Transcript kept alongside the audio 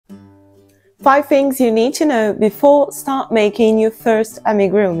5 things you need to know before start making your first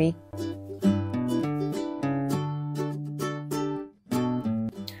amigurumi.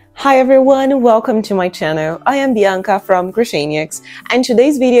 Hi everyone, welcome to my channel. I am Bianca from Crocheniacs, and in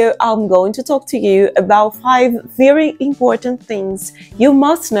today's video I'm going to talk to you about 5 very important things you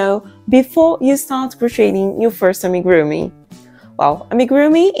must know before you start crocheting your first amigurumi. Well,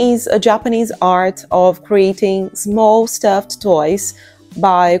 amigurumi is a Japanese art of creating small stuffed toys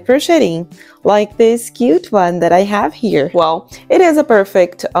by crocheting, like this cute one that I have here. Well, it is a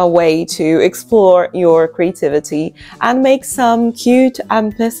perfect way to explore your creativity and make some cute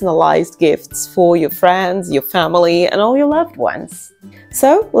and personalized gifts for your friends, your family, and all your loved ones.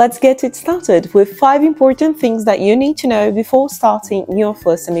 So let's get it started with 5 important things that you need to know before starting your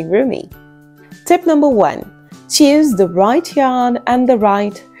first amigurumi. Tip number 1. Choose the right yarn and the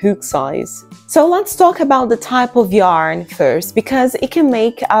right hook size. So let's talk about the type of yarn first, because it can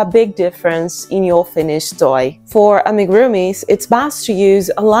make a big difference in your finished toy. For amigurumis, it's best to use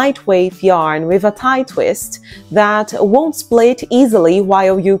a lightweight yarn with a tight twist that won't split easily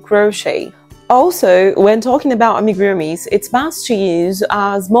while you crochet. Also, when talking about amigurumis, it's best to use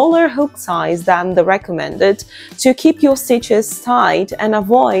a smaller hook size than the recommended to keep your stitches tight and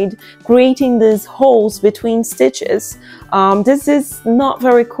avoid creating these holes between stitches. This is not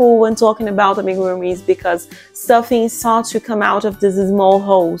very cool when talking about amigurumis because stuffing starts to come out of these small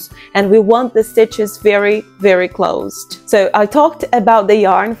holes and we want the stitches very closed. So I talked about the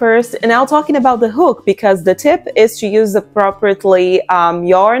yarn first, and now talking about the hook, because the tip is to use appropriately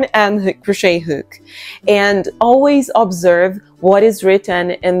yarn and crochet hook, and always observe what is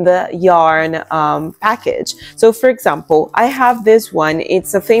written in the yarn package. So for example, I have this one.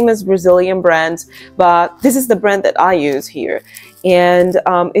 It's a famous Brazilian brand, but this is the brand that I use here. And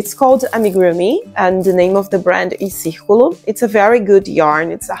it's called Amigurumi, and the name of the brand is Círculo. It's a very good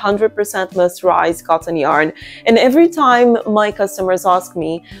yarn. It's 100% mercerized cotton yarn. And every time my customers ask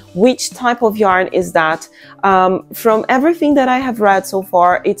me which type of yarn is that, from everything that I have read so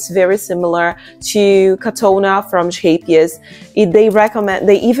far, it's very similar to Katona from Shapias.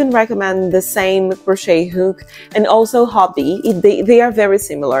 They even recommend the same crochet hook, and also Hobby. They are very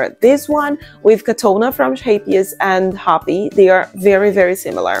similar. This one with Katona from Shapias and Hobby, they are very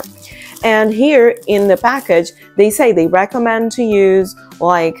similar. And here in the package, they say they recommend to use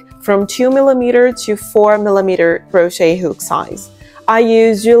like from 2mm to 4mm crochet hook size. I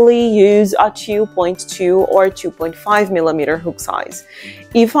usually use a 2.2 or 2.5mm hook size.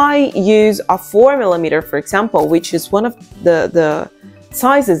 If I use a 4mm, for example, which is one of the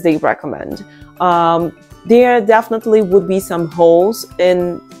sizes they recommend, there definitely would be some holes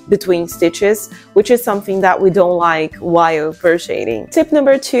in between stitches, which is something that we don't like while crocheting. Tip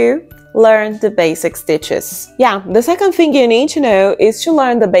number 2. Learn the basic stitches. Yeah, the second thing you need to know is to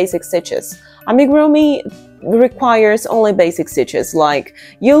learn the basic stitches. Amigurumi requires only basic stitches, like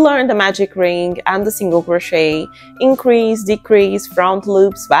you learn the magic ring and the single crochet, increase, decrease, front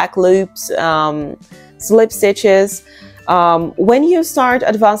loops, back loops, slip stitches. When you start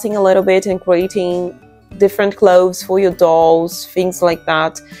advancing a little bit and creating different clothes for your dolls, things like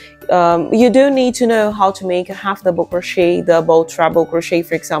that, you do need to know how to make a half double crochet, double, treble crochet,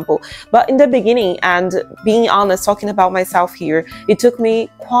 for example. But in the beginning, and being honest, talking about myself here, it took me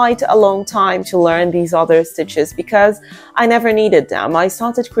quite a long time to learn these other stitches because I never needed them. I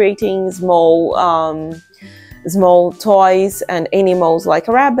started creating small toys and animals like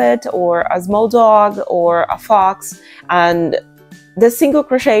a rabbit or a small dog or a fox, and the single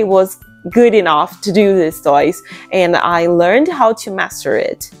crochet was good enough to do these toys, and I learned how to master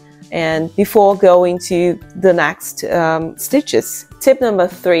it and before going to the next stitches. Tip number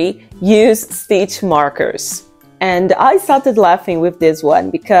 3, use stitch markers. And I started laughing with this one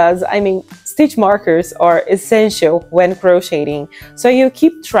because, I mean, stitch markers are essential when crocheting. So you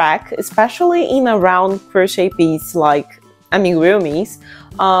keep track, especially in a round crochet piece like amigurumis.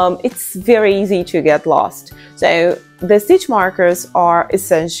 It's very easy to get lost. So the stitch markers are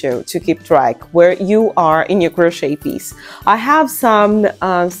essential to keep track where you are in your crochet piece. I have some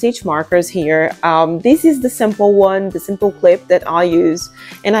stitch markers here. This is the simple one, the simple clip that I use,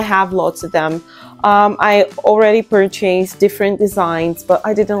 and I have lots of them. I already purchased different designs, but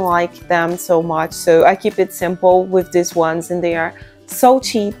I didn't like them so much, so I keep it simple with these ones, and they are so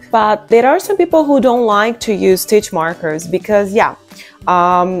cheap. But there are some people who don't like to use stitch markers because, yeah,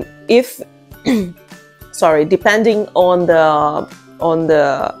 depending on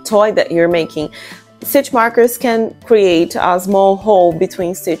the toy that you're making, stitch markers can create a small hole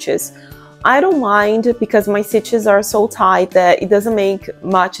between stitches. I don't mind because my stitches are so tight that it doesn't make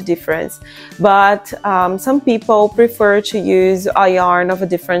much difference. But some people prefer to use a yarn of a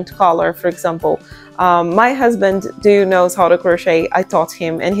different color. For example, my husband knows how to crochet. I taught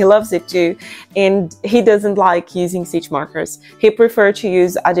him and he loves it too, and he doesn't like using stitch markers. He prefers to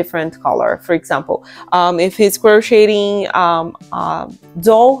use a different color. For example, if he's crocheting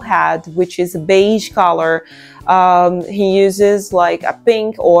doll head, which is a beige color, he uses like a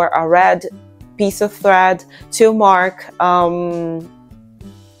pink or a red piece of thread to mark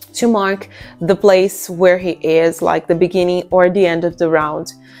the place where he is, like the beginning or the end of the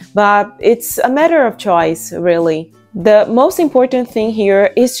round. But it's a matter of choice, really. The most important thing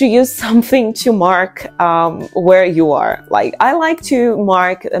here is to use something to mark where you are. Like, I like to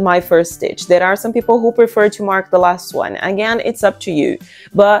mark my first stitch. There are some people who prefer to mark the last one. Again, it's up to you.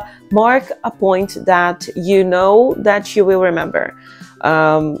 But mark a point that you know that you will remember.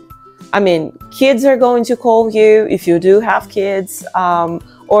 I mean, kids are going to call you if you do have kids,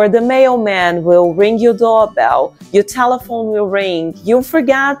 or the mailman will ring your doorbell, your telephone will ring, you'll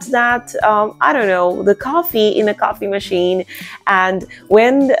forget that, I don't know, the coffee in a coffee machine. And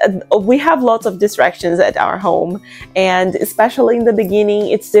when we have lots of distractions at our home, and especially in the beginning,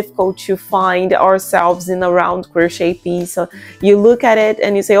 it's difficult to find ourselves in a round crochet piece. So you look at it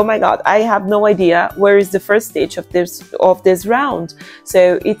and you say, oh my God, I have no idea where is the first stitch of this round.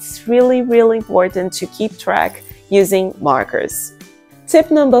 So it's really, really important to keep track using markers. Tip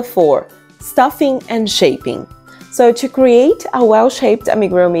number 4, stuffing and shaping. So to create a well-shaped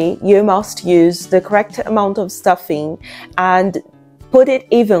amigurumi, you must use the correct amount of stuffing and put it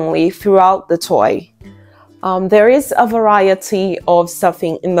evenly throughout the toy. There is a variety of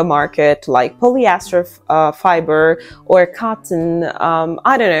stuffing in the market, like polyester fiber or cotton.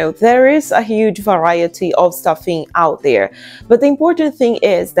 I don't know, there is a huge variety of stuffing out there. But the important thing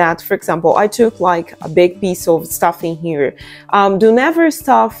is that, for example, I took like a big piece of stuffing here. Do never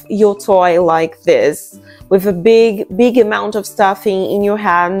stuff your toy like this, with a big amount of stuffing in your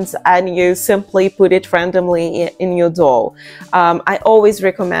hands and you simply put it randomly in your doll. I always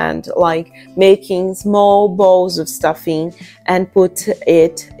recommend like making small balls of stuffing and put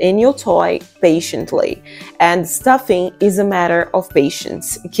it in your toy patiently. And stuffing is a matter of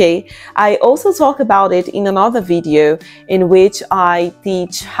patience, okay? I also talk about it in another video in which I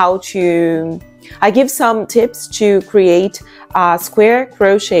teach how to, I give some tips to create a square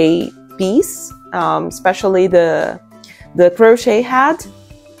crochet piece, especially the crochet hat.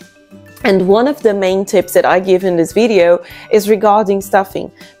 And one of the main tips that I give in this video is regarding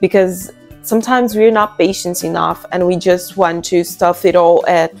stuffing, because sometimes we're not patient enough and we just want to stuff it all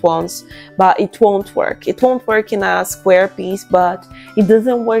at once, but it won't work. It won't work in a square piece, but it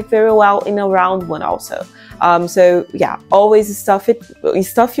doesn't work very well in a round one also. So yeah, always stuff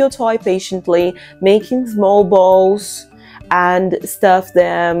your toy patiently, making small balls and stuff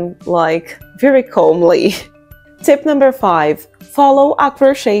them like very calmly. Tip number 5, follow a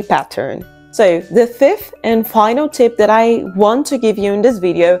crochet pattern. So the 5th and final tip that I want to give you in this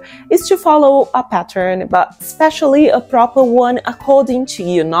video is to follow a pattern, but especially a proper one according to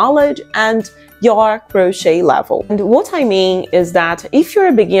your knowledge and your crochet level. And what I mean is that if you're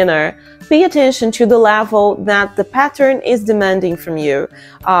a beginner, pay attention to the level that the pattern is demanding from you.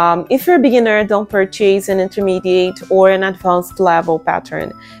 If you're a beginner, don't purchase an intermediate or an advanced level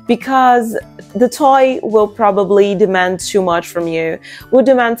pattern, because the toy will probably demand too much from you, will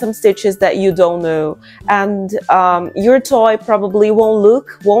demand some stitches that you don't know, and your toy probably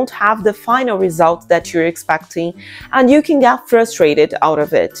won't have the final result that you're expecting, and you can get frustrated out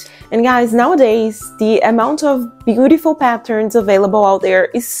of it. And guys, nowadays the amount of beautiful patterns available out there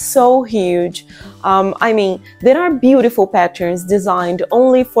is so huge. I mean, there are beautiful patterns designed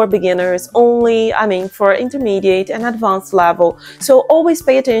only for beginners, for intermediate and advanced level. So always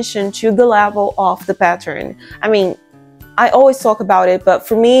pay attention to the level of the pattern. I mean, I always talk about it, but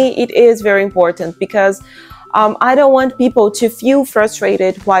for me it is very important, because I don't want people to feel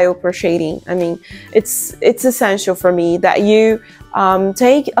frustrated while crocheting. I mean, it's essential for me that you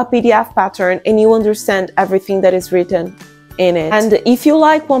take a PDF pattern and you understand everything that is written in it. And if you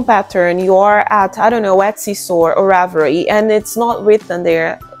like one pattern, you are at, I don't know, Etsy store or Ravelry, and it's not written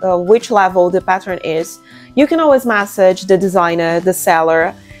there which level the pattern is, you can always message the designer, the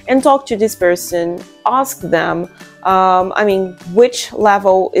seller, and talk to this person, ask them, which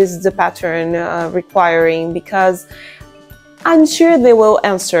level is the pattern requiring, because I'm sure they will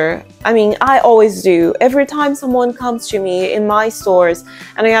answer. I mean, I always do. Every time someone comes to me in my stores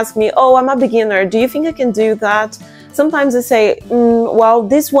and they ask me, oh, I'm a beginner, do you think I can do that? Sometimes they say, well,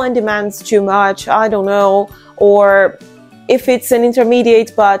 this one demands too much, I don't know. Or if it's an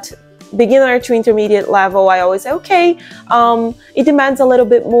intermediate, but beginner to intermediate level, I always say, okay, it demands a little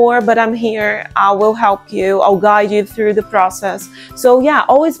bit more, but I'm here, I will help you, I'll guide you through the process. So yeah,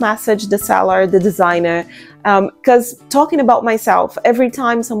 always message the seller, the designer, because talking about myself, every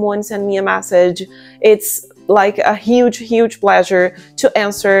time someone sends me a message, it's like a huge pleasure to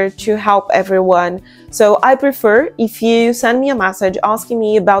answer, to help everyone. So I prefer if you send me a message asking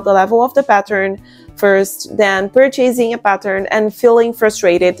me about the level of the pattern first, than purchasing a pattern and feeling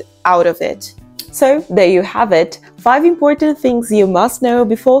frustrated out of it. So there you have it, 5 important things you must know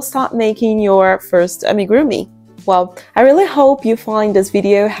before start making your first amigurumi. Well, I really hope you find this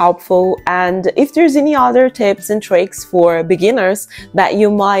video helpful, and if there's any other tips and tricks for beginners that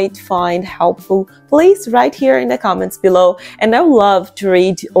you might find helpful, please write here in the comments below, and I would love to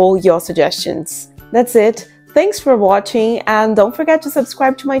read all your suggestions. That's it. Thanks for watching, and don't forget to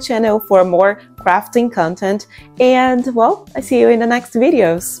subscribe to my channel for more crafting content, and well, I see you in the next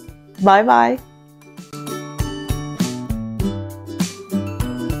videos. Bye bye!